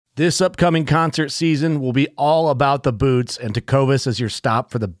This upcoming concert season will be all about the boots, and Tecovas is your stop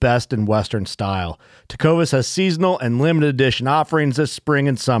for the best in Western style. Tecovas has seasonal and limited edition offerings this spring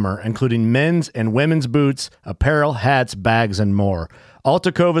and summer, including men's and women's boots, apparel, hats, bags, and more. All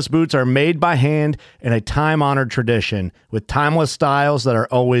Tecovas boots are made by hand in a time-honored tradition with timeless styles that are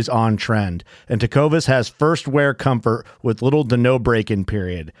always on trend. And Tecovas has first wear comfort with little to no break-in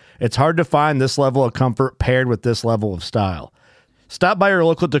period. It's hard to find this level of comfort paired with this level of style. Stop by your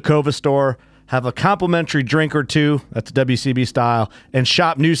local Tecovas store, have a complimentary drink or two, that's WCB style, and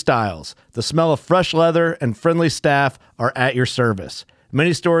shop new styles. The smell of fresh leather and friendly staff are at your service.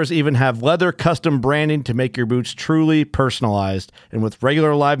 Many stores even have leather custom branding to make your boots truly personalized. And with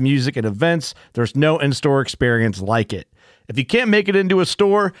regular live music and events, there's no in-store experience like it. If you can't make it into a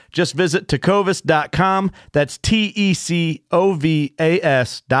store, just visit tecovas.com. That's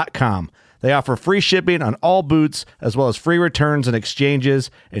TECOVAS.com. They offer free shipping on all boots, as well as free returns and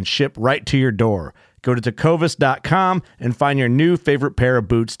exchanges, and ship right to your door. Go to tecovas.com and find your new favorite pair of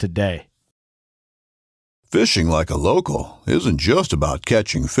boots today. Fishing like a local isn't just about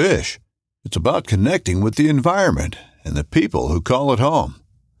catching fish. It's about connecting with the environment and the people who call it home.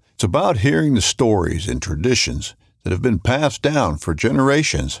 It's about hearing the stories and traditions that have been passed down for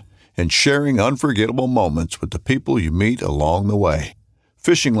generations and sharing unforgettable moments with the people you meet along the way.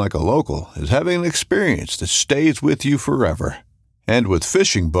 Fishing like a local is having an experience that stays with you forever. And with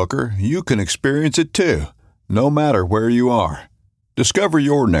Fishing Booker, you can experience it too, no matter where you are. Discover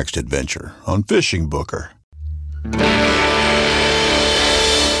your next adventure on Fishing Booker.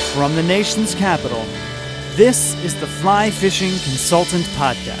 From the nation's capital, this is the Fly Fishing Consultant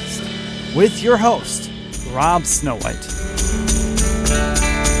Podcast with your host, Rob Snowhite.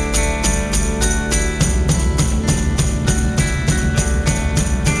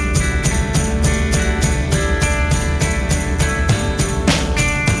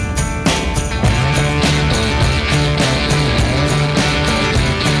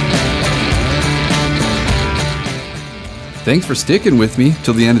 Thanks for sticking with me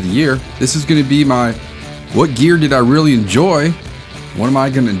till the end of the year. This is going to be my what gear did I really enjoy? What am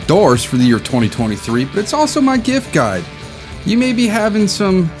I going to endorse for the year 2023? But it's also my gift guide. You may be having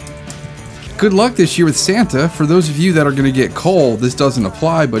some good luck this year with Santa. For those of you that are going to get coal, this doesn't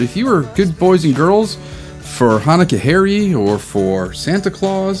apply. But if you are good boys and girls for Hanukkah Harry or for Santa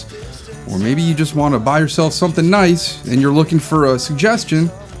Claus, or maybe you just want to buy yourself something nice and you're looking for a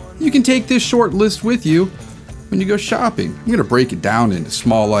suggestion, you can take this short list with you when you go shopping. I'm going to break it down into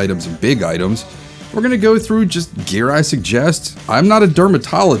small items and big items. We're going to go through just gear I suggest. I'm not a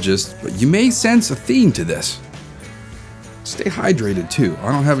dermatologist, but you may sense a theme to this. Stay hydrated too.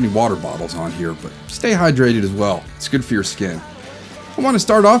 I don't have any water bottles on here, but stay hydrated as well. It's good for your skin. I want to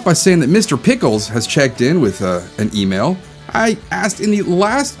start off by saying that Mr. Pickles has checked in with an email. I asked in the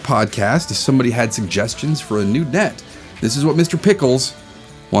last podcast if somebody had suggestions for a new net. This is what Mr. Pickles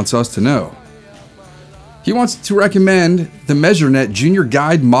wants us to know. He wants to recommend the MeasureNet Junior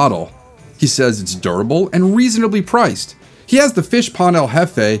Guide model. He says it's durable and reasonably priced. He has the Fish Pond El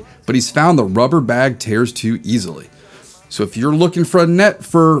Jefe, but he's found the rubber bag tears too easily. So if you're looking for a net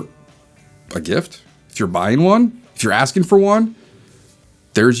for a gift, if you're buying one, if you're asking for one,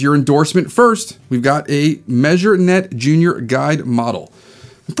 there's your endorsement first. We've got a MeasureNet Junior Guide model.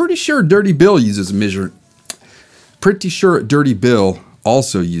 I'm pretty sure Dirty Bill uses a Dirty Bill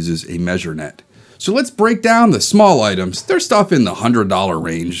also uses a MeasureNet. So let's break down the small items. There's stuff in the $100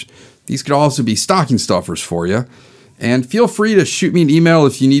 range. These could also be stocking stuffers for you. And feel free to shoot me an email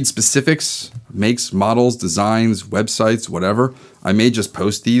if you need specifics, makes, models, designs, websites, whatever. I may just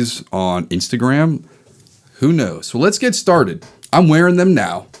post these on Instagram. Who knows? So let's get started. I'm wearing them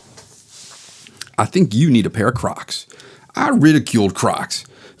now. I think you need a pair of Crocs. I ridiculed Crocs.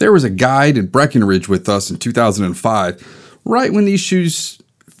 There was a guide in Breckenridge with us in 2005, right when these shoes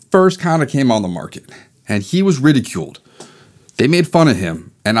first kind of came on the market, and he was ridiculed. They made fun of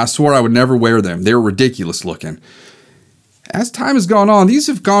him, and I swore I would never wear them. They were ridiculous looking. As time has gone on, these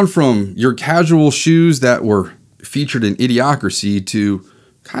have gone from your casual shoes that were featured in Idiocracy to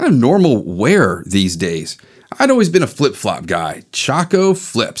kind of normal wear these days. I'd always been a flip-flop guy. Chaco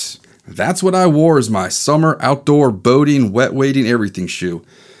flips. That's what I wore as my summer outdoor boating, wet wading, everything shoe.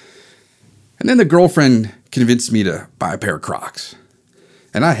 And then the girlfriend convinced me to buy a pair of Crocs.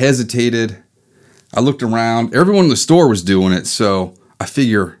 And I hesitated. I looked around. Everyone in the store was doing it, so I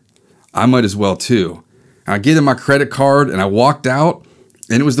figure I might as well too. And I gave them my credit card and I walked out,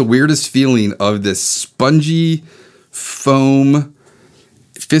 and it was the weirdest feeling of this spongy foam,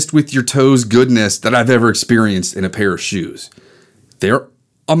 fist with your toes goodness that I've ever experienced in a pair of shoes. They're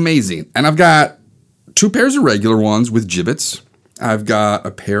amazing. And I've got 2 pairs of regular ones with gibbets. I've got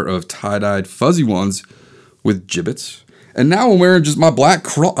a pair of tie-dyed fuzzy ones with gibbets. And now I'm wearing just my black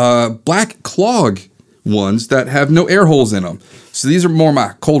clog ones that have no air holes in them. So these are more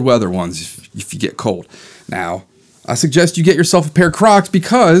my cold weather ones if you get cold. Now, I suggest you get yourself a pair of Crocs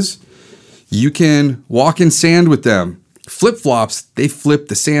because you can walk in sand with them. Flip-flops, they flip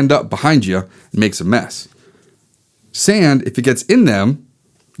the sand up behind you and makes a mess. Sand, if it gets in them,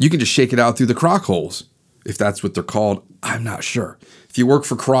 you can just shake it out through the Croc holes. If that's what they're called, I'm not sure. If you work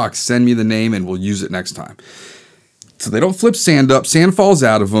for Crocs, send me the name and we'll use it next time. So they don't flip sand up. Sand falls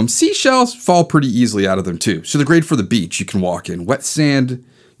out of them. Seashells fall pretty easily out of them too. So they're great for the beach. You can walk in wet sand.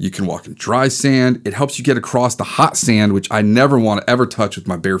 You can walk in dry sand. It helps you get across the hot sand, which I never want to ever touch with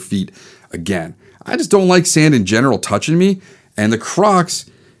my bare feet again. I just don't like sand in general touching me. And the Crocs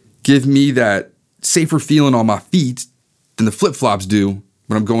give me that safer feeling on my feet than the flip-flops do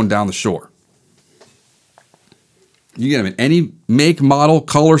when I'm going down the shore. You get them in any make, model,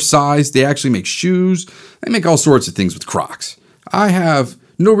 color, size. They actually make shoes. They make all sorts of things with Crocs. I have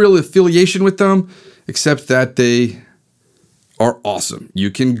no real affiliation with them, except that they are awesome.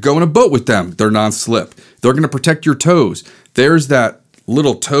 You can go in a boat with them. They're non-slip. They're going to protect your toes. There's that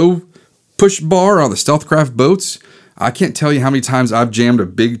little toe push bar on the Stealthcraft boats. I can't tell you how many times I've jammed a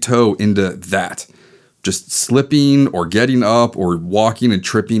big toe into that. Just slipping or getting up or walking and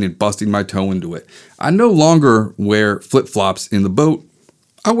tripping and busting my toe into it. I no longer wear flip-flops in the boat.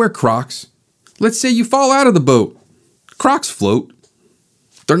 I wear Crocs. Let's say you fall out of the boat. Crocs float.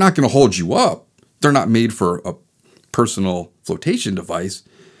 They're not going to hold you up. They're not made for a personal flotation device.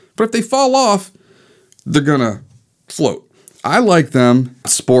 But if they fall off, they're going to float. I like them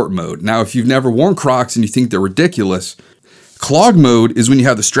sport mode. Now, if you've never worn Crocs and you think they're ridiculous, clog mode is when you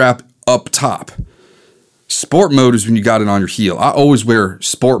have the strap up top. Sport mode is when you got it on your heel. I always wear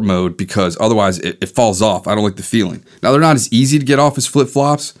sport mode because otherwise it falls off. I don't like the feeling. Now, they're not as easy to get off as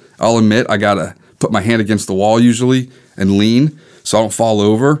flip-flops. I'll admit I got to put my hand against the wall usually and lean so I don't fall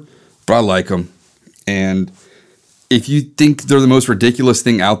over, but I like them. And if you think they're the most ridiculous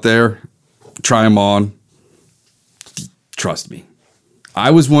thing out there, try them on. Trust me. I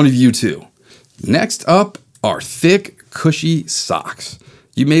was one of you too. Next up are thick, cushy socks.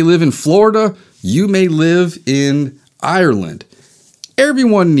 You may live in Florida. You may live in Ireland.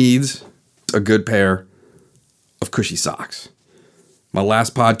 Everyone needs a good pair of cushy socks. My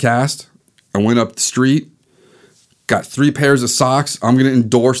last podcast, I went up the street, got 3 pairs of socks. I'm going to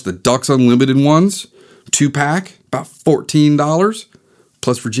endorse the Ducks Unlimited ones, 2-pack, about $14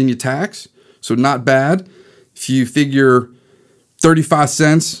 plus Virginia tax. So not bad. If you figure 35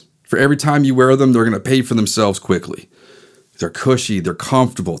 cents for every time you wear them, they're going to pay for themselves quickly. They're cushy, they're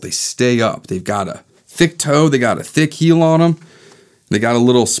comfortable, they stay up. They've got a thick toe, they got a thick heel on them. They got a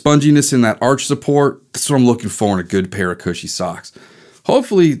little sponginess in that arch support. That's what I'm looking for in a good pair of cushy socks.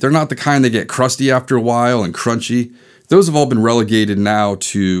 Hopefully, they're not the kind that get crusty after a while and crunchy. Those have all been relegated now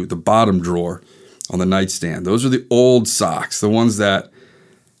to the bottom drawer on the nightstand. Those are the old socks, the ones that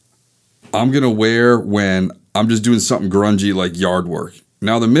I'm going to wear when I'm just doing something grungy like yard work.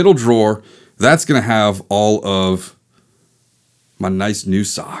 Now, the middle drawer, that's going to have all of my nice new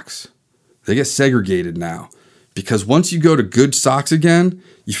socks. They get segregated now because once you go to good socks again,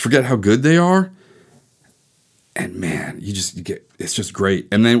 you forget how good they are. And man, it's just great.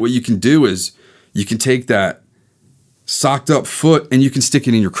 And then what you can do is you can take that socked up foot and you can stick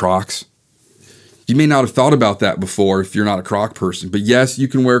it in your Crocs. You may not have thought about that before if you're not a Croc person, but yes, you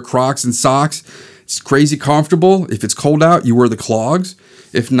can wear Crocs and socks. It's crazy comfortable. If it's cold out, you wear the clogs.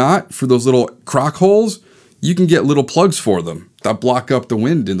 If not, for those little Croc holes, you can get little plugs for them that block up the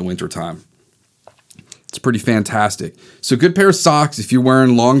wind in the wintertime. It's pretty fantastic. So good pair of socks. If you're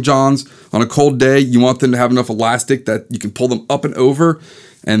wearing long johns on a cold day, you want them to have enough elastic that you can pull them up and over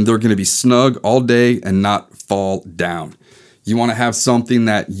and they're going to be snug all day and not fall down. You want to have something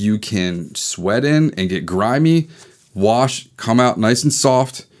that you can sweat in and get grimy, wash, come out nice and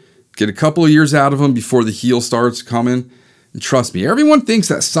soft, get a couple of years out of them before the heel starts coming. And trust me, everyone thinks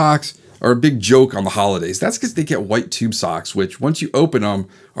that socks are a big joke on the holidays. That's because they get white tube socks, which once you open them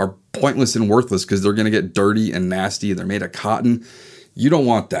are pointless and worthless because they're going to get dirty and nasty. They're made of cotton. You don't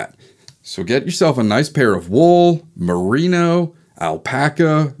want that. So get yourself a nice pair of wool, merino,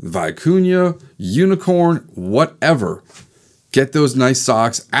 alpaca, vicuña, unicorn, whatever. Get those nice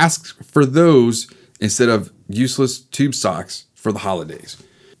socks. Ask for those instead of useless tube socks for the holidays.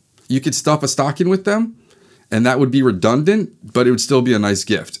 You could stuff a stocking with them, and that would be redundant, but it would still be a nice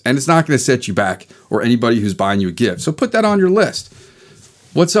gift. And it's not going to set you back or anybody who's buying you a gift. So put that on your list.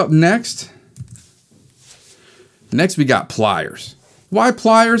 What's up next? Next, we got pliers. Why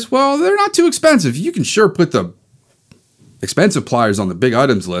pliers? Well, they're not too expensive. You can sure put the expensive pliers on the big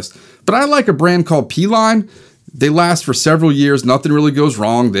items list, but I like a brand called P-Line. They last for several years. Nothing really goes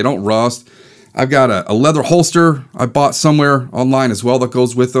wrong. They don't rust. I've got a leather holster I bought somewhere online as well that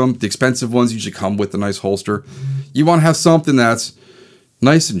goes with them. The expensive ones usually come with a nice holster. You want to have something that's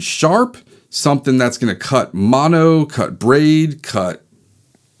nice and sharp, something that's going to cut mono, cut braid, cut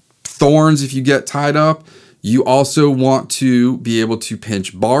thorns if you get tied up. You also want to be able to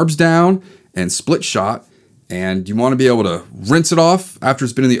pinch barbs down and split shot, and you want to be able to rinse it off after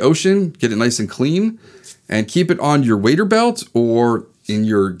it's been in the ocean, get it nice and clean, and keep it on your wader belt or in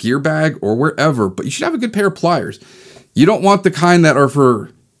your gear bag or wherever, but you should have a good pair of pliers. You don't want the kind that are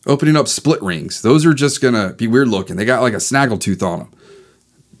for opening up split rings. Those are just going to be weird looking. They got like a snaggletooth on them.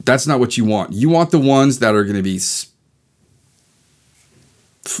 That's not what you want. You want the ones that are going to be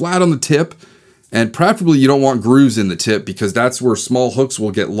flat on the tip, and preferably you don't want grooves in the tip because that's where small hooks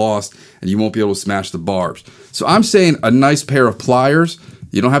will get lost and you won't be able to smash the barbs. So I'm saying a nice pair of pliers.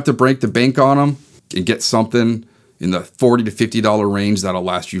 You don't have to break the bank on them and get something in the $40 to $50 range that'll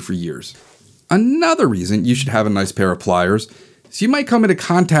last you for years. Another reason you should have a nice pair of pliers is you might come into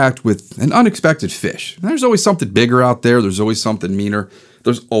contact with an unexpected fish. There's always something bigger out there. There's always something meaner.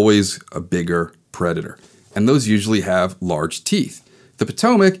 There's always a bigger predator. And those usually have large teeth. The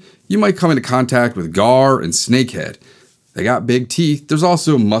Potomac, you might come into contact with gar and snakehead. They got big teeth. There's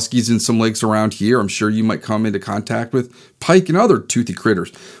also muskies in some lakes around here. I'm sure you might come into contact with pike and other toothy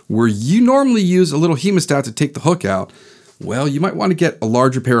critters. Where you normally use a little hemostat to take the hook out, well, you might want to get a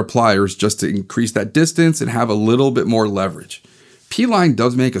larger pair of pliers just to increase that distance and have a little bit more leverage. P-Line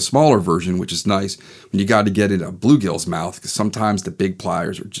does make a smaller version, which is nice when you got to get in a bluegill's mouth because sometimes the big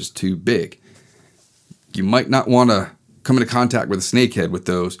pliers are just too big. You might not want to come into contact with a snakehead with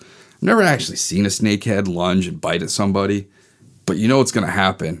those. I've never actually seen a snakehead lunge and bite at somebody, but you know it's going to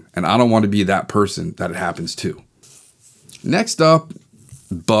happen, and I don't want to be that person that it happens to. Next up,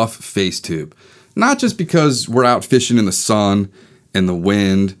 buff face tube. Not just because we're out fishing in the sun and the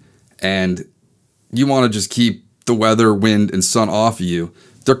wind, and you want to just keep the weather, wind, and sun off of you.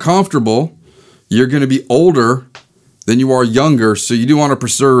 They're comfortable. You're going to be older than you are younger, so you do want to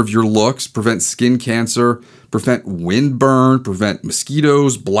preserve your looks, prevent skin cancer, prevent wind burn, prevent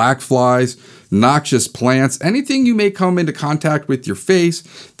mosquitoes, black flies, noxious plants, anything you may come into contact with your face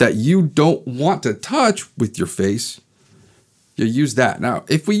that you don't want to touch with your face, you use that. Now,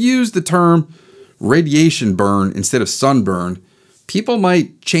 if we use the term radiation burn instead of sunburn, people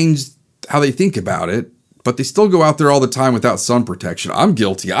might change how they think about it, but they still go out there all the time without sun protection. I'm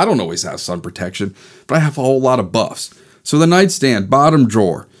guilty. I don't always have sun protection, but I have a whole lot of buffs. So the nightstand, bottom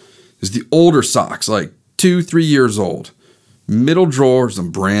drawer, is the older socks, like 2-3 years old. Middle drawer,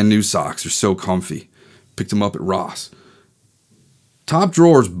 some brand new socks. They're so comfy. Picked them up at Ross. Top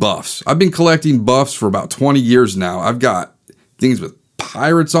drawer is buffs. I've been collecting buffs for about 20 years now. I've got things with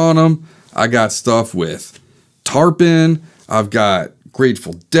pirates on them. I got stuff with tarpon. I've got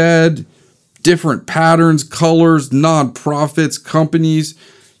Grateful Dead, different patterns, colors, non-profits, companies,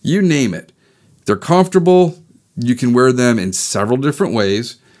 you name it. They're comfortable. You can wear them in several different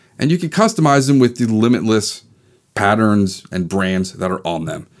ways, and you can customize them with the limitless patterns and brands that are on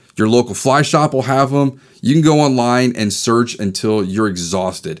them. Your local fly shop will have them. You can go online and search until you're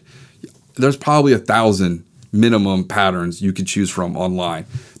exhausted. There's probably 1,000 minimum patterns you can choose from online.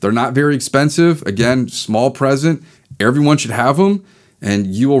 They're not very expensive. Again, small present. Everyone should have them, and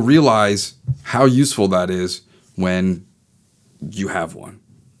you will realize how useful that is when you have one.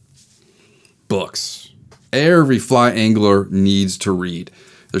 Books. Every fly angler needs to read.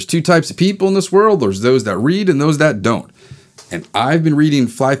 There's two types of people in this world. There's those that read and those that don't. And I've been reading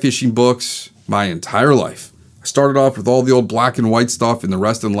fly fishing books my entire life. I started off with all the old black and white stuff in the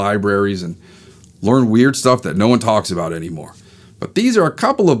Reston libraries and learned weird stuff that no one talks about anymore. But these are a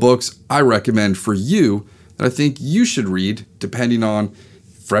couple of books I recommend for you that I think you should read depending on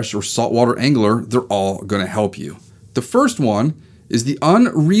fresh or saltwater angler. They're all going to help you. The first one is The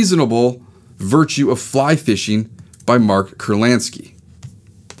Unreasonable Virtue of Fly Fishing by Mark Kurlansky.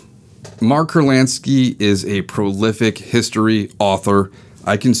 Mark Kurlansky is a prolific history author.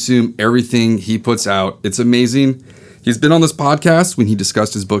 I consume everything he puts out. It's amazing. He's been on this podcast when he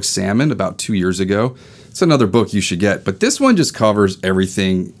discussed his book Salmon about 2 years ago. It's another book you should get, but this one just covers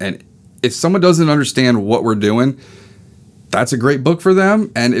everything. And if someone doesn't understand what we're doing, that's a great book for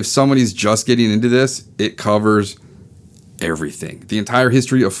them. And if somebody's just getting into this, it covers everything. The entire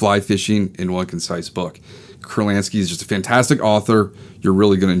history of fly fishing in one concise book. Kurlansky is just a fantastic author. You're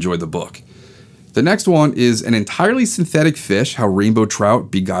really going to enjoy the book. The next one is An Entirely Synthetic Fish, How Rainbow Trout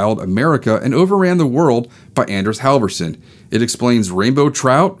Beguiled America and Overran the World by Anders Halverson. It explains rainbow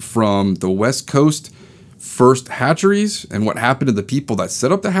trout from the West Coast first hatcheries and what happened to the people that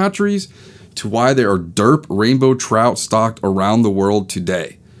set up the hatcheries to why there are derp rainbow trout stocked around the world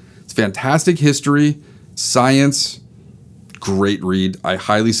today. It's fantastic history, science, great read. I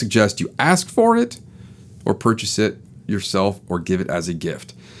highly suggest you ask for it or purchase it yourself or give it as a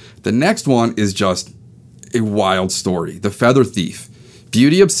gift. The next one is just a wild story. The Feather Thief,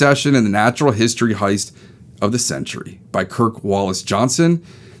 Beauty Obsession and the Natural History Heist of the Century by Kirk Wallace Johnson.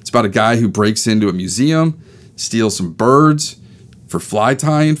 It's about a guy who breaks into a museum, steals some birds for fly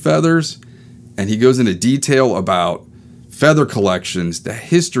tying feathers, and he goes into detail about feather collections, the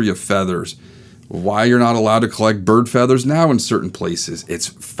history of feathers, why you're not allowed to collect bird feathers now in certain places. It's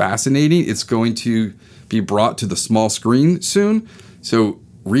fascinating. It's going to be brought to the small screen soon. So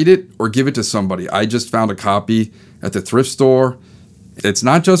read it or give it to somebody. I just found a copy at the thrift store. It's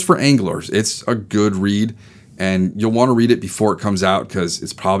not just for anglers. It's a good read, and you'll want to read it before it comes out because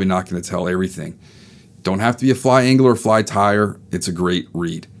it's probably not going to tell everything. Don't have to be a fly angler or fly tyer. It's a great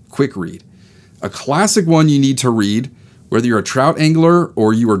read. Quick read. A classic one you need to read, whether you're a trout angler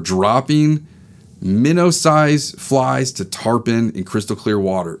or you are dropping minnow-sized flies to tarpon in crystal clear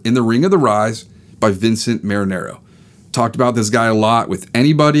water. In the Ring of the Rise by Vincent Marinero. Talked about this guy a lot with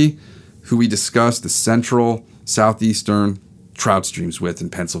anybody who we discussed the central, southeastern trout streams with in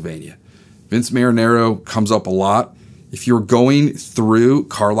Pennsylvania. Vince Marinero comes up a lot. If you're going through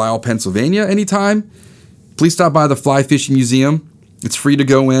Carlisle, Pennsylvania anytime, please stop by the Fly Fishing Museum. It's free to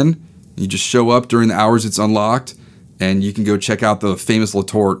go in. You just show up during the hours it's unlocked, and you can go check out the famous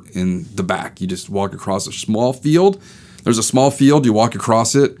Latort in the back. You just walk across a small field. There's a small field. You walk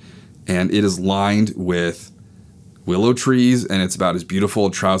across it, and it is lined with willow trees, and it's about as beautiful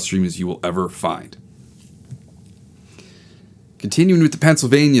a trout stream as you will ever find. Continuing with the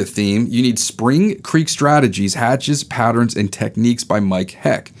Pennsylvania theme, you need Spring Creek Strategies, Hatches, Patterns, and Techniques by Mike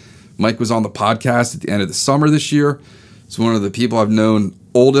Heck. Mike was on the podcast at the end of the summer this year. He's one of the people I've known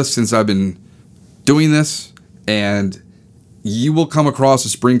oldest since I've been doing this, and you will come across a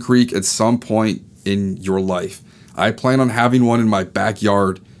Spring Creek at some point in your life. I plan on having one in my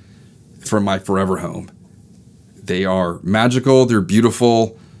backyard for my forever home. They are magical. They're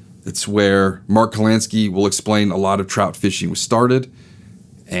beautiful. It's where Mark Kalansky will explain a lot of trout fishing was started.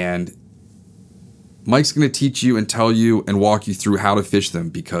 And Mike's going to teach you and tell you and walk you through how to fish them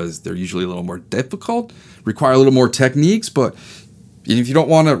because they're usually a little more difficult, require a little more techniques. But if you don't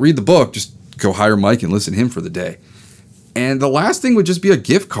want to read the book, just go hire Mike and listen to him for the day. And the last thing would just be a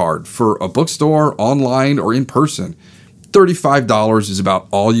gift card for a bookstore, online, or in person. $35 is about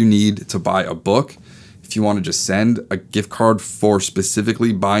all you need to buy a book. If you want to just send a gift card for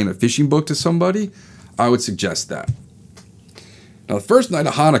specifically buying a fishing book to somebody, I would suggest that. Now, the first night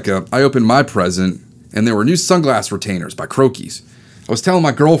of Hanukkah, I opened my present, and there were new sunglass retainers by Croakies. I was telling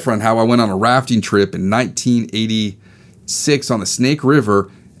my girlfriend how I went on a rafting trip in 1986 on the Snake River,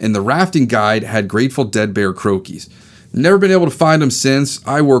 and the rafting guide had Grateful Dead Bear Croakies. Never been able to find them since.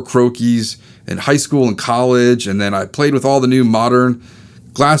 I wore Croakies in high school and college, and then I played with all the new modern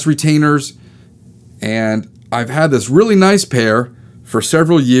glass retainers. And I've had this really nice pair for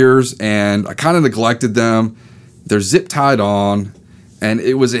several years, and I kind of neglected them. They're zip tied on, and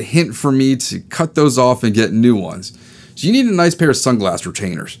it was a hint for me to cut those off and get new ones. So you need a nice pair of sunglass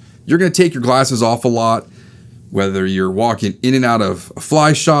retainers. You're going to take your glasses off a lot, whether you're walking in and out of a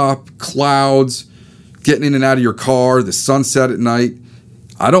fly shop, clouds, getting in and out of your car, the sunset at night.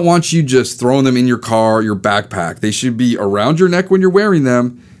 I don't want you just throwing them in your car, your backpack. They should be around your neck when you're wearing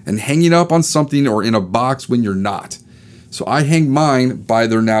them and hanging up on something or in a box when you're not. So I hang mine by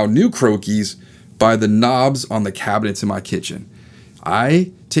their now new Croakies by the knobs on the cabinets in my kitchen.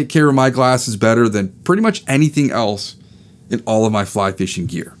 I take care of my glasses better than pretty much anything else in all of my fly fishing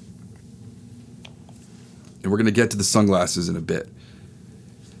gear. And we're going to get to the sunglasses in a bit.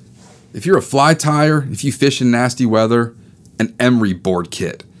 If you're a fly tyer, if you fish in nasty weather, an emery board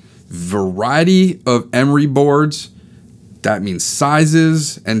kit. Variety of emery boards. That means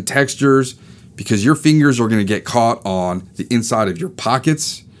sizes and textures because your fingers are going to get caught on the inside of your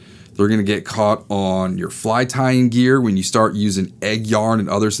pockets. They're going to get caught on your fly tying gear when you start using egg yarn and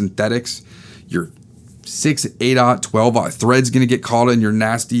other synthetics. Your 6, 8-aught, 12-aught thread's going to get caught in your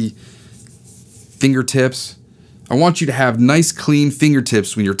nasty fingertips. I want you to have nice, clean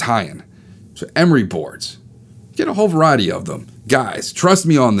fingertips when you're tying. So emery boards. Get a whole variety of them. Guys, trust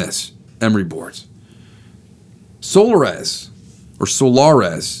me on this. Emery boards. Solares, or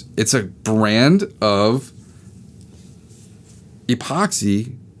Solares, it's a brand of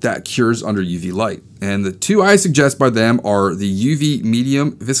epoxy that cures under UV light. And the two I suggest by them are the UV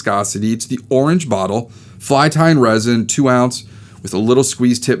medium viscosity. It's the orange bottle, fly tying resin, 2 ounce, with a little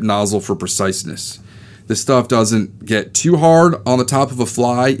squeeze tip nozzle for preciseness. This stuff doesn't get too hard on the top of a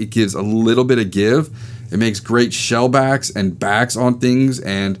fly. It gives a little bit of give. It makes great shell backs and backs on things.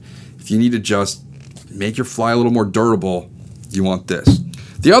 And if you need to just make your fly a little more durable, you want this.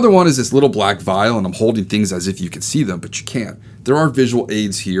 The other one is this little black vial, and I'm holding things as if you can see them, but you can't. There are visual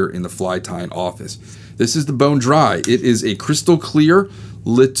aids here in the Fly Tying office. This is the Bone Dry. It is a crystal clear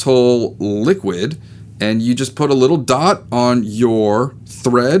little liquid, and you just put a little dot on your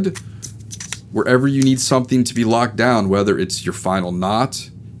thread wherever you need something to be locked down, whether it's your final knot,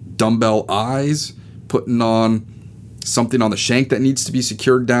 dumbbell eyes, putting on something on the shank that needs to be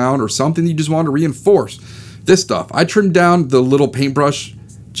secured down, or something you just want to reinforce. This stuff, I trimmed down the little paintbrush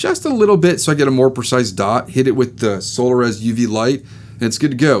just a little bit so I get a more precise dot, hit it with the Solarez UV light, and it's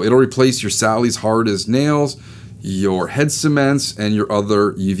good to go. It'll replace your Sally's Hard as Nails, your head cements, and your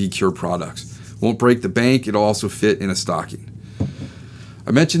other UV Cure products. Won't break the bank. It'll also fit in a stocking. I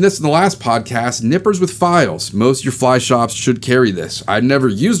mentioned this in the last podcast, nippers with files. Most of your fly shops should carry this. I'd never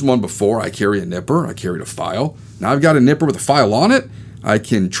used one before. I carry a nipper. I carried a file. Now I've got a nipper with a file on it. I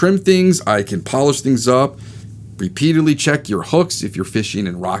can trim things. I can polish things up. Repeatedly check your hooks if you're fishing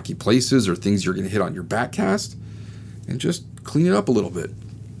in rocky places or things you're going to hit on your back cast. And just clean it up a little bit.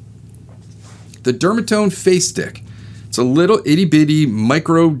 The Dermatone Face Stick. It's a little itty bitty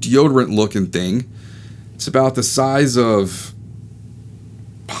micro deodorant looking thing. It's about the size of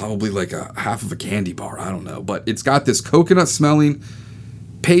probably like a half of a candy bar. I don't know. But it's got this coconut smelling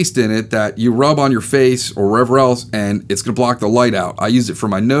paste in it that you rub on your face or wherever else, and it's going to block the light out. I use it for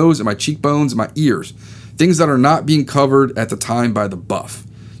my nose and my cheekbones and my ears. Things that are not being covered at the time by the buff.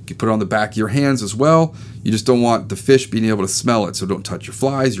 You can put it on the back of your hands as well. You just don't want the fish being able to smell it, so don't touch your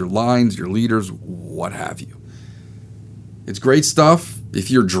flies, your lines, your leaders, what have you. It's great stuff.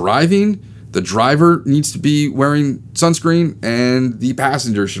 If you're driving, the driver needs to be wearing sunscreen, and the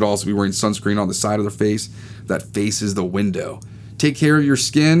passenger should also be wearing sunscreen on the side of their face that faces the window. Take care of your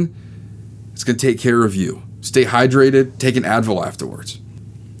skin. It's going to take care of you. Stay hydrated. Take an Advil afterwards.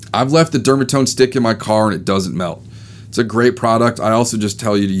 I've left the Dermatone stick in my car and it doesn't melt. It's a great product. I also just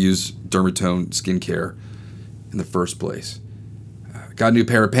tell you to use Dermatone skincare in the first place. Got a new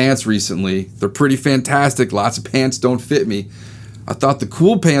pair of pants recently. They're pretty fantastic. Lots of pants don't fit me. I thought the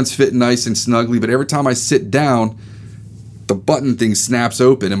cool pants fit nice and snugly, but every time I sit down, the button thing snaps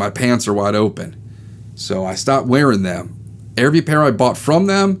open and my pants are wide open. So I stopped wearing them. Every pair I bought from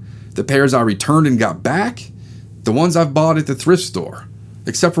them, the pairs I returned and got back, the ones I've bought at the thrift store,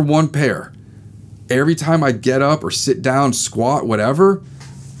 except for one pair. Every time I get up or sit down, squat, whatever,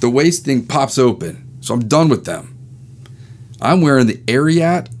 the waist thing pops open. So I'm done with them. I'm wearing the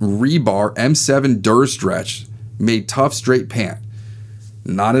Ariat Rebar M7 Durastretch made tough straight pant.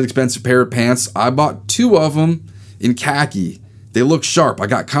 Not an expensive pair of pants. I bought 2 of them in khaki. They look sharp. I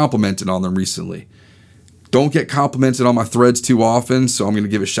got complimented on them recently. Don't get complimented on my threads too often, so I'm going to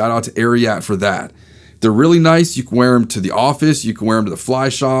give a shout out to Ariat for that. They're really nice. You can wear them to the office. You can wear them to the fly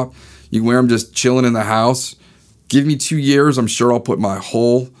shop. You can wear them just chilling in the house. Give me 2 years. I'm sure I'll put my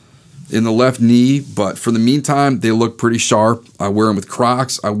hole in the left knee, but for the meantime, they look pretty sharp. I wear them with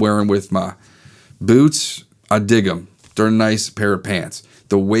Crocs. I wear them with my boots. I dig them. They're a nice pair of pants.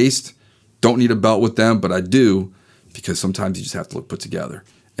 The waist, don't need a belt with them, but I do because sometimes you just have to look put together.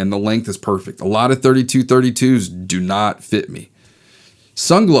 And the length is perfect. A lot of 32-32s do not fit me.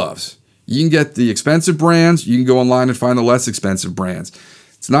 Sun gloves. You can get the expensive brands. You can go online and find the less expensive brands.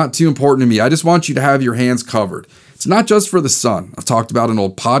 It's not too important to me. I just want you to have your hands covered. It's not just for the sun. I've talked about in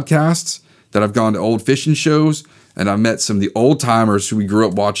old podcasts that I've gone to old fishing shows, and I've met some of the old timers who we grew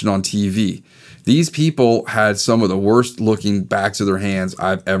up watching on TV. These people had some of the worst looking backs of their hands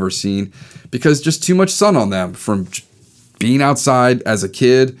I've ever seen because just too much sun on them from being outside as a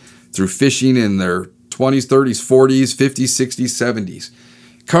kid through fishing in their 20s, 30s, 40s, 50s, 60s, 70s.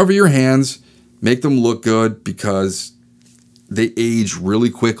 Cover your hands, make them look good because they age really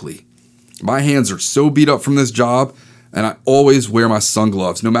quickly. My hands are so beat up from this job, and I always wear my sun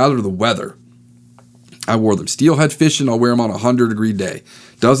gloves, no matter the weather. I wore them steelhead fishing. I'll wear them on a 100-degree day.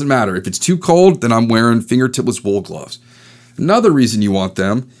 Doesn't matter. If it's too cold, then I'm wearing fingertipless wool gloves. Another reason you want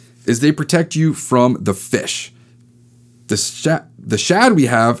them is they protect you from the fish. The shad we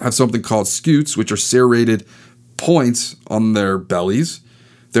have something called scutes, which are serrated points on their bellies.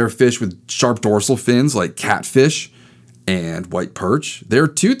 They're fish with sharp dorsal fins like catfish and white perch. They're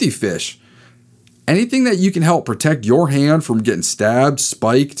toothy fish. Anything that you can help protect your hand from getting stabbed,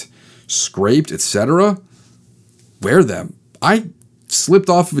 spiked, scraped, etc., wear them. I slipped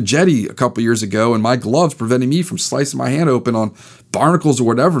off of a jetty a couple years ago, and my gloves prevented me from slicing my hand open on barnacles or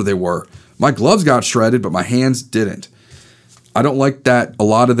whatever they were. My gloves got shredded, but my hands didn't. I don't like that a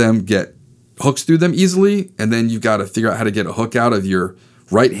lot of them get hooks through them easily, and then you've got to figure out how to get a hook out of your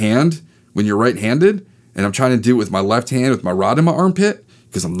right hand when you're right-handed, and I'm trying to do it with my left hand with my rod in my armpit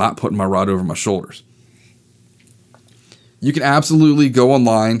because I'm not putting my rod over my shoulders. You can absolutely go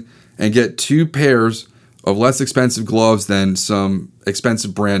online and get 2 pairs of less expensive gloves than some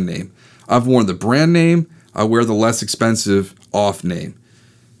expensive brand name. I've worn the brand name, I wear the less expensive off name.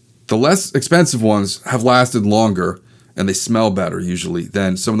 The less expensive ones have lasted longer and they smell better usually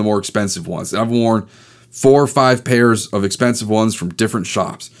than some of the more expensive ones. And I've worn 4 or 5 pairs of expensive ones from different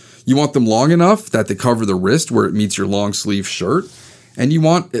shops. You want them long enough that they cover the wrist where it meets your long sleeve shirt. And you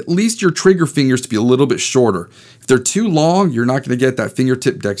want at least your trigger fingers to be a little bit shorter. If they're too long, you're not going to get that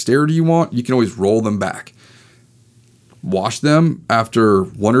fingertip dexterity you want. You can always roll them back. Wash them after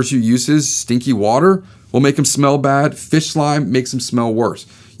 1 or 2 uses. Stinky water will make them smell bad. Fish slime makes them smell worse.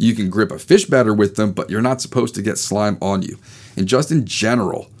 You can grip a fish better with them, but you're not supposed to get slime on you. And just in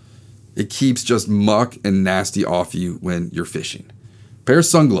general, it keeps just muck and nasty off you when you're fishing. Pair of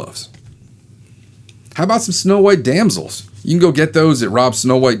sun gloves. How about some Snow White damsels? You can go get those at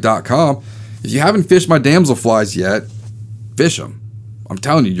robsnowhite.com. If you haven't fished my damselflies yet, fish them. I'm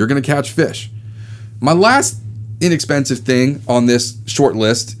telling you, you're going to catch fish. My last inexpensive thing on this short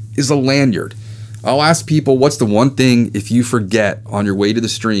list is a lanyard. I'll ask people, what's the one thing if you forget on your way to the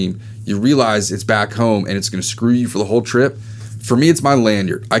stream, you realize it's back home and it's going to screw you for the whole trip? For me, it's my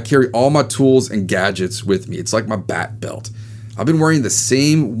lanyard. I carry all my tools and gadgets with me. It's like my bat belt. I've been wearing the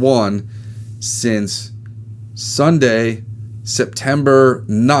same one since Sunday, September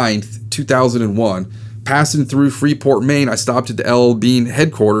 9th, 2001. Passing through Freeport, Maine, I stopped at the LL Bean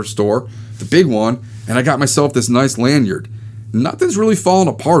headquarters store, the big one, and I got myself this nice lanyard. Nothing's really fallen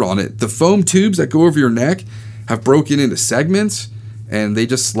apart on it. The foam tubes that go over your neck have broken into segments, and they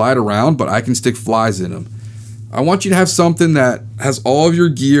just slide around, but I can stick flies in them. I want you to have something that has all of your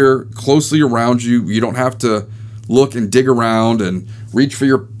gear closely around you. You don't have to look and dig around and reach for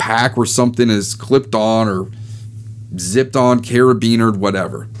your pack where something is clipped on or zipped on, carabinered,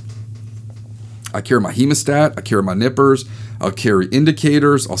 whatever. I carry my hemostat, I carry my nippers, I'll carry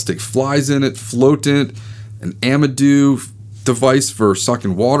indicators, I'll stick flies in it, float in it, an Amadou device for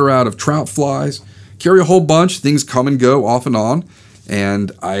sucking water out of trout flies. Carry a whole bunch, things come and go off and on,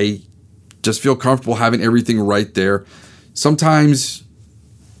 and I just feel comfortable having everything right there. Sometimes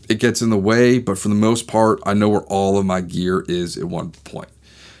it gets in the way, but for the most part, I know where all of my gear is at one point.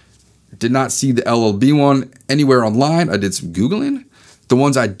 Did not see the LLB one anywhere online. I did some Googling. The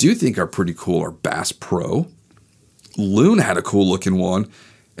ones I do think are pretty cool are Bass Pro. Loon had a cool looking one.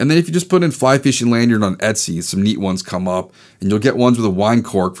 And then if you just put in fly fishing lanyard on Etsy, some neat ones come up, and you'll get ones with a wine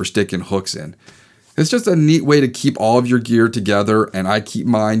cork for sticking hooks in. It's just a neat way to keep all of your gear together, and I keep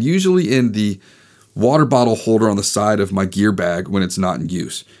mine usually in the water bottle holder on the side of my gear bag when it's not in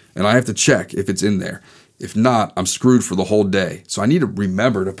use. And I have to check if it's in there. If not, I'm screwed for the whole day. So I need to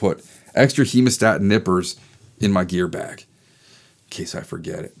remember to put extra hemostat nippers in my gear bag in case I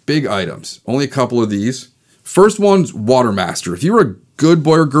forget it. Big items. Only a couple of these. First one's Watermaster. If you're a good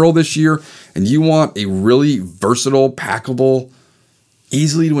boy or girl this year and you want a really versatile, packable,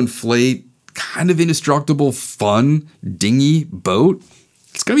 easily to inflate, kind of indestructible, fun, dinghy boat,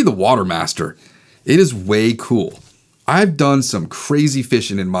 it's going to be the Watermaster. It is way cool. I've done some crazy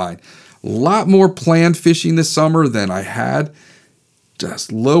fishing in mine. A lot more planned fishing this summer than I had.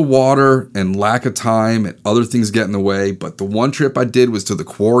 Just low water and lack of time and other things get in the way. But the one trip I did was to the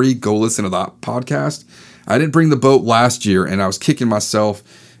quarry. Go listen to that podcast. I didn't bring the boat last year, and I was kicking myself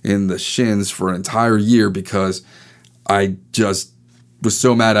in the shins for an entire year because I just was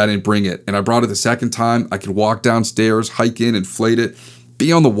so mad I didn't bring it. And I brought it the second time. I could walk downstairs, hike in, inflate it,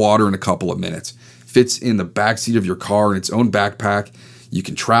 be on the water in a couple of minutes. Fits in the backseat of your car in its own backpack. You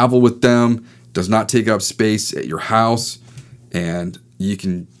can travel with them. Does not take up space at your house. And you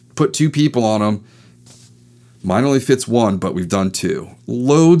can put 2 people on them. Mine only fits 1, but we've done 2.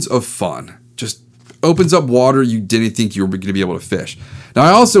 Loads of fun. Just opens up water you didn't think you were going to be able to fish. Now,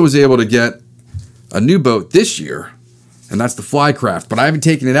 I also was able to get a new boat this year, and that's the Flycraft, but I haven't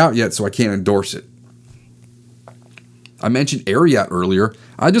taken it out yet, so I can't endorse it. I mentioned Ariat earlier.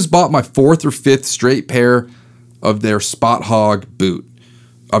 I just bought my 4th or 5th straight pair of their Spot Hog boot.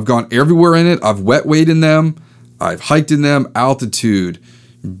 I've gone everywhere in it. I've wet waded in them. I've hiked in them. Altitude,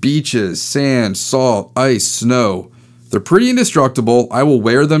 beaches, sand, salt, ice, snow. They're pretty indestructible. I will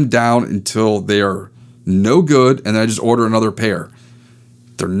wear them down until they are no good, and then I just order another pair.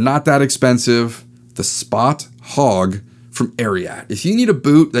 They're not that expensive. The Spot Hog from Ariat. If you need a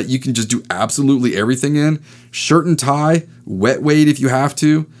boot that you can just do absolutely everything in, shirt and tie, wet wade if you have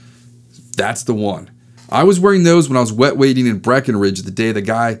to, that's the one. I was wearing those when I was wet wading in Breckenridge the day the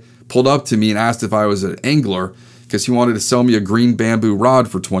guy pulled up to me and asked if I was an angler because he wanted to sell me a green bamboo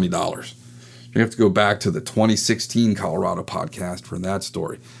rod for $20. You have to go back to the 2016 Colorado podcast for that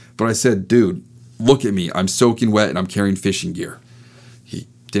story. But I said, dude, look at me. I'm soaking wet and I'm carrying fishing gear. He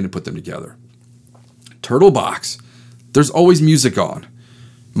didn't put them together. Turtle Box. There's always music on.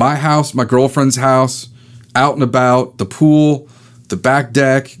 My house, my girlfriend's house, out and about, the pool, the back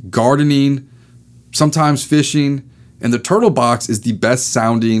deck, gardening, sometimes fishing. And the Turtle Box is the best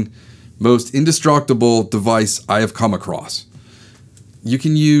sounding, most indestructible device I have come across. You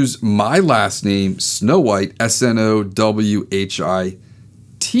can use my last name, Snowhite, Snowwhite,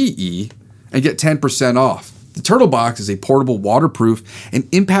 and get 10% off. The Turtle Box is a portable, waterproof, and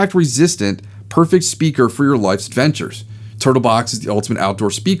impact-resistant, perfect speaker for your life's adventures. Turtle Box is the ultimate outdoor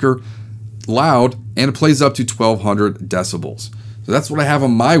speaker, loud, and it plays up to 1,200 decibels. So that's what I have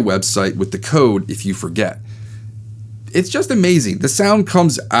on my website with the code if you forget. It's just amazing. The sound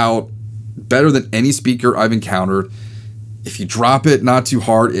comes out better than any speaker I've encountered. If you drop it not too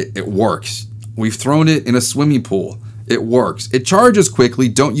hard, it works. We've thrown it in a swimming pool. It works. It charges quickly.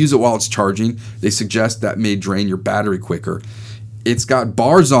 Don't use it while it's charging. They suggest that may drain your battery quicker. It's got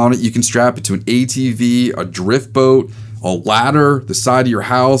bars on it. You can strap it to an ATV, a drift boat, a ladder, the side of your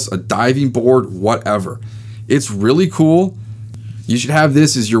house, a diving board, whatever. It's really cool. You should have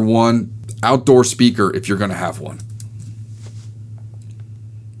this as your one outdoor speaker if you're going to have one.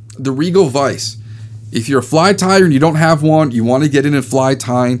 The Regal Vice. If you're a fly tyer and you don't have one, you want to get in and fly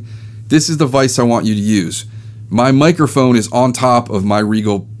tying, this is the vise I want you to use. My microphone is on top of my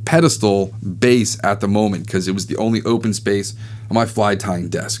Regal pedestal base at the moment because it was the only open space on my fly tying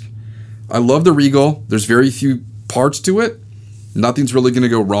desk. I love the Regal. There's very few parts to it. Nothing's really going to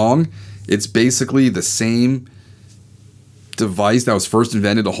go wrong. It's basically the same device that was first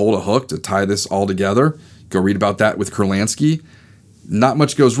invented to hold a hook to tie this all together. Go read about that with Kurlansky. Not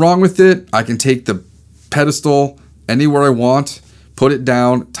much goes wrong with it. I can take the pedestal anywhere I want, put it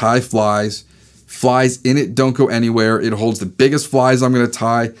down, tie flies. Flies in it don't go anywhere. It holds the biggest flies I'm going to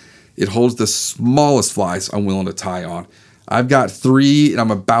tie. It holds the smallest flies I'm willing to tie on. I've got 3 and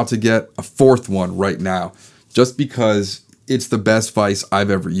I'm about to get a 4th one right now just because it's the best vise I've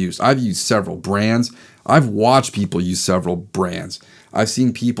ever used. I've used several brands. I've watched people use several brands. I've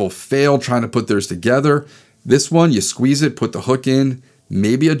seen people fail trying to put theirs together. This one, you squeeze it, put the hook in,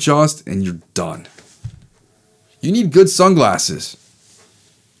 maybe adjust, and you're done. You need good sunglasses.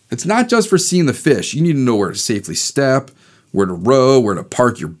 It's not just for seeing the fish. You need to know where to safely step, where to row, where to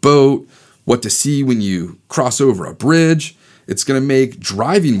park your boat, what to see when you cross over a bridge. It's going to make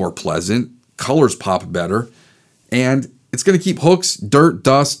driving more pleasant, colors pop better, and it's going to keep hooks, dirt,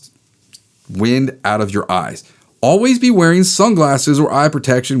 dust, wind out of your eyes. Always be wearing sunglasses or eye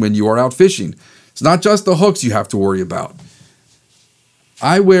protection when you are out fishing. It's not just the hooks you have to worry about.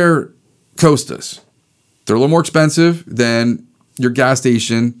 I wear Costas. They're a little more expensive than your gas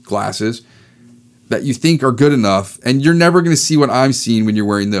station glasses that you think are good enough, and you're never going to see what I'm seeing when you're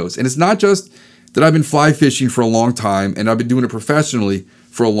wearing those. And it's not just that I've been fly fishing for a long time and I've been doing it professionally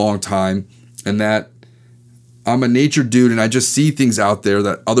for a long time and that I'm a nature dude and I just see things out there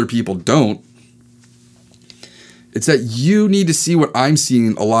that other people don't. It's that you need to see what I'm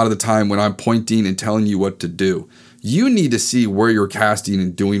seeing a lot of the time when I'm pointing and telling you what to do. You need to see where you're casting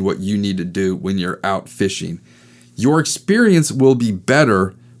and doing what you need to do when you're out fishing. Your experience will be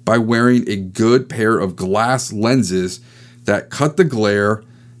better by wearing a good pair of glass lenses that cut the glare,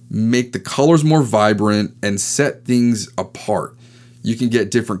 make the colors more vibrant, and set things apart. You can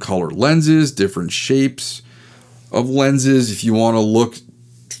get different color lenses, different shapes of lenses if you want to look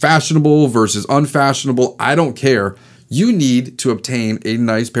fashionable versus unfashionable. I don't care. You need to obtain a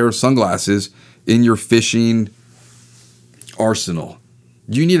nice pair of sunglasses in your fishing arsenal.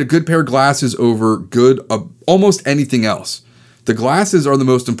 You need a good pair of glasses over good almost anything else. The glasses are the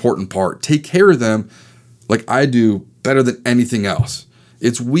most important part. Take care of them like I do better than anything else.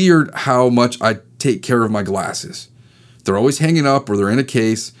 It's weird how much I take care of my glasses. They're always hanging up or they're in a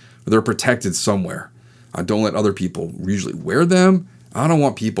case or they're protected somewhere. I don't let other people usually wear them. I don't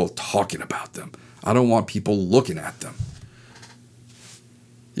want people talking about them. I don't want people looking at them.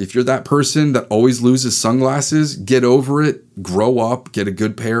 If you're that person that always loses sunglasses, get over it, grow up, get a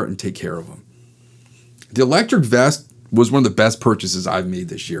good pair, and take care of them. The electric vest was one of the best purchases I've made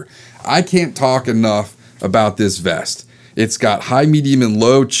this year. I can't talk enough about this vest. It's got high, medium, and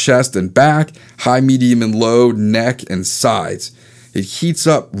low chest and back, high, medium, and low neck and sides. It heats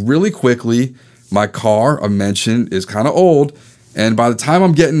up really quickly. My car, I mentioned, is kind of old. And by the time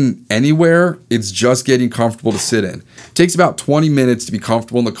I'm getting anywhere, it's just getting comfortable to sit in. It takes about 20 minutes to be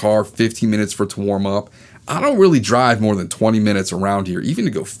comfortable in the car, 15 minutes for it to warm up. I don't really drive more than 20 minutes around here, even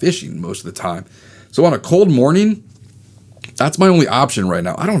to go fishing most of the time. So on a cold morning, that's my only option right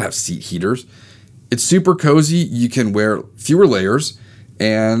now. I don't have seat heaters. It's super cozy. You can wear fewer layers,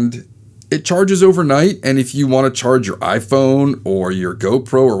 and it charges overnight. And if you want to charge your iPhone or your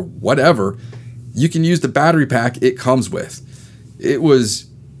GoPro or whatever, you can use the battery pack it comes with. It was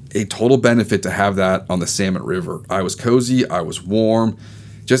a total benefit to have that on the Salmon River. I was cozy. I was warm.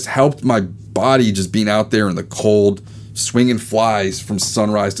 Just helped my body just being out there in the cold, swinging flies from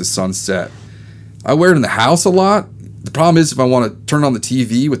sunrise to sunset. I wear it in the house a lot. The problem is if I want to turn on the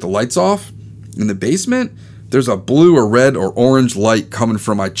TV with the lights off in the basement, there's a blue or red or orange light coming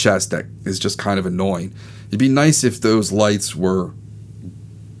from my chest that is just kind of annoying. It'd be nice if those lights were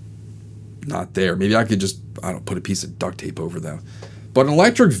not there. Maybe I could just, put a piece of duct tape over them. But an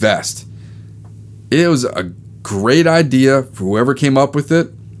electric vest, it was a great idea for whoever came up with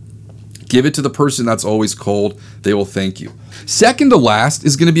it. Give it to the person that's always cold. They will thank you. Second to last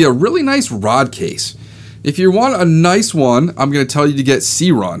is going to be a really nice rod case. If you want a nice one, I'm going to tell you to get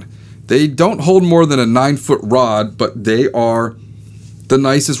Sea Run. They don't hold more than a 9-foot rod, but they are the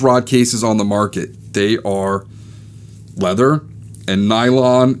nicest rod cases on the market. They are leather and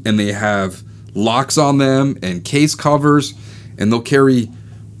nylon, and they have locks on them and case covers, and they'll carry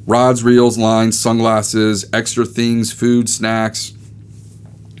rods, reels, lines, sunglasses, extra things, food, snacks,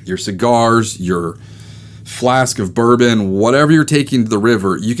 your cigars, your flask of bourbon, whatever you're taking to the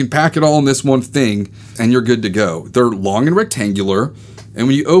river. You can pack it all in this one thing, and you're good to go. They're long and rectangular, and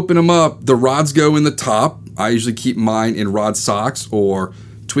when you open them up, the rods go in the top. I usually keep mine in rod socks or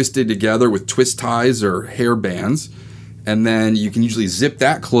twisted together with twist ties or hair bands, and then you can usually zip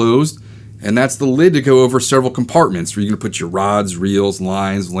that closed, and that's the lid to go over several compartments where you're going to put your rods, reels,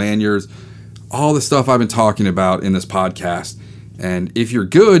 lines, lanyards, all the stuff I've been talking about in this podcast. And if you're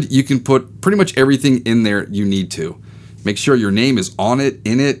good, you can put pretty much everything in there you need to. Make sure your name is on it,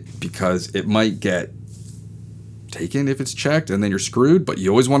 in it, because it might get taken if it's checked, and then you're screwed. But you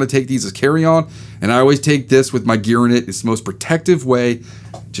always want to take these as carry-on, and I always take this with my gear in it. It's the most protective way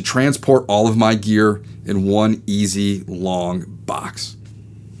to transport all of my gear in one easy, long box.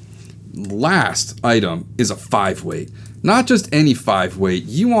 Last item is a 5-weight. Not just any 5-weight.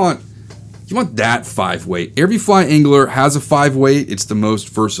 You want that 5-weight. Every fly angler has a 5-weight. It's the most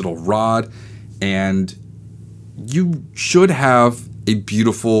versatile rod, and you should have a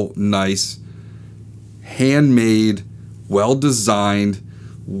beautiful, nice, handmade, well-designed,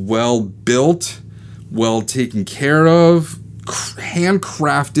 well-built, well-taken care of,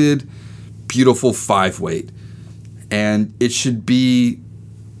 handcrafted, beautiful 5-weight. And it should be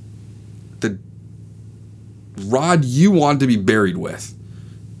the rod you want to be buried with.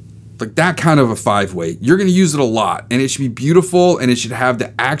 Like that kind of a 5-weight. You're going to use it a lot, and it should be beautiful, and it should have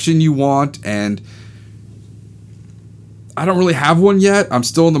the action you want. And I don't really have one yet. I'm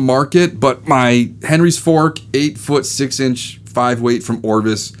still in the market, but my Henry's Fork 8-foot 6-inch 5-weight from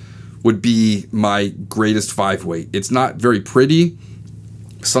Orvis would be my greatest 5-weight. It's not very pretty.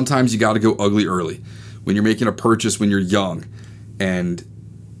 Sometimes you got to go ugly early when you're making a purchase when you're young. And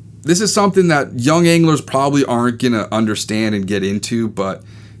this is something that young anglers probably aren't going to understand and get into, but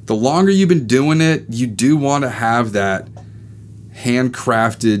the longer you've been doing it, you do want to have that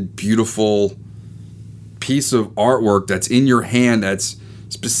handcrafted, beautiful piece of artwork that's in your hand that's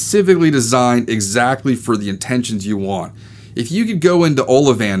specifically designed exactly for the intentions you want. If you could go into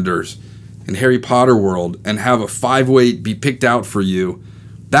Ollivander's in Harry Potter world and have a 5-weight be picked out for you,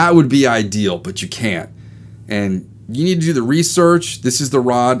 that would be ideal, but you can't. And you need to do the research. This is the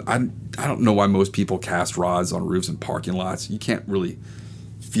rod. I don't know why most people cast rods on roofs and parking lots. You can't really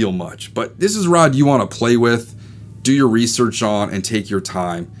feel much, but this is a rod you want to play with, do your research on, and take your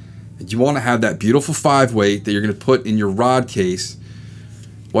time. And you want to have that beautiful 5-weight that you're going to put in your rod case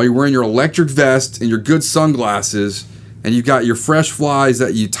while you're wearing your electric vest and your good sunglasses, and you've got your fresh flies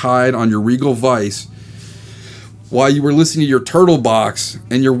that you tied on your Regal Vice while you were listening to your Turtle Box,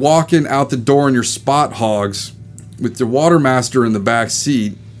 and you're walking out the door in your Spot Hogs with your Watermaster in the back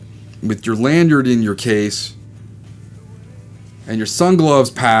seat with your lanyard in your case and your sun gloves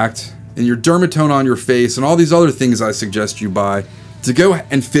packed, and your Dermatone on your face, and all these other things I suggest you buy to go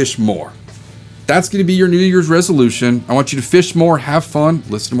and fish more. That's going to be your New Year's resolution. I want you to fish more, have fun,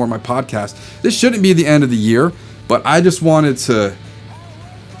 listen to more of my podcast. This shouldn't be the end of the year, but I just wanted to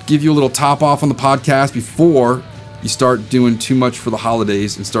give you a little top off on the podcast before you start doing too much for the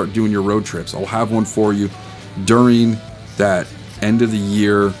holidays and start doing your road trips. I'll have one for you during that end of the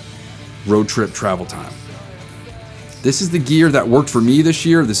year road trip travel time. This is the gear that worked for me this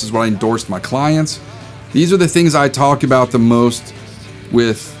year. This is what I endorsed my clients. These are the things I talk about the most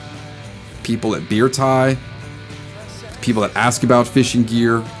with people at Beer Tie, people that ask about fishing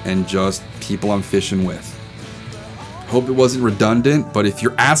gear, and just people I'm fishing with. Hope it wasn't redundant, but if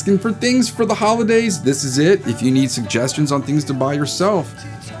you're asking for things for the holidays, this is it. If you need suggestions on things to buy yourself,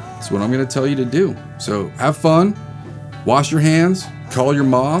 that's what I'm going to tell you to do. So have fun, wash your hands, call your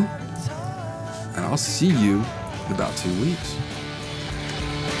mom, and I'll see you in about 2 weeks.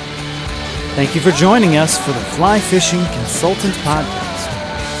 Thank you for joining us for the Fly Fishing Consultant Podcast.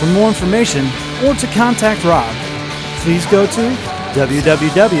 For more information or to contact Rob, please go to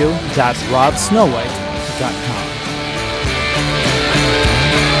www.robsnowhite.com.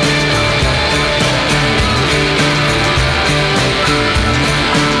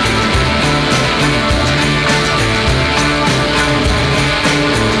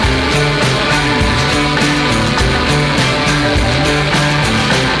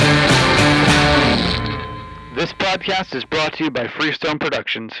 This podcast is brought to you by Freestone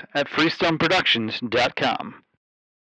Productions at freestoneproductions.com.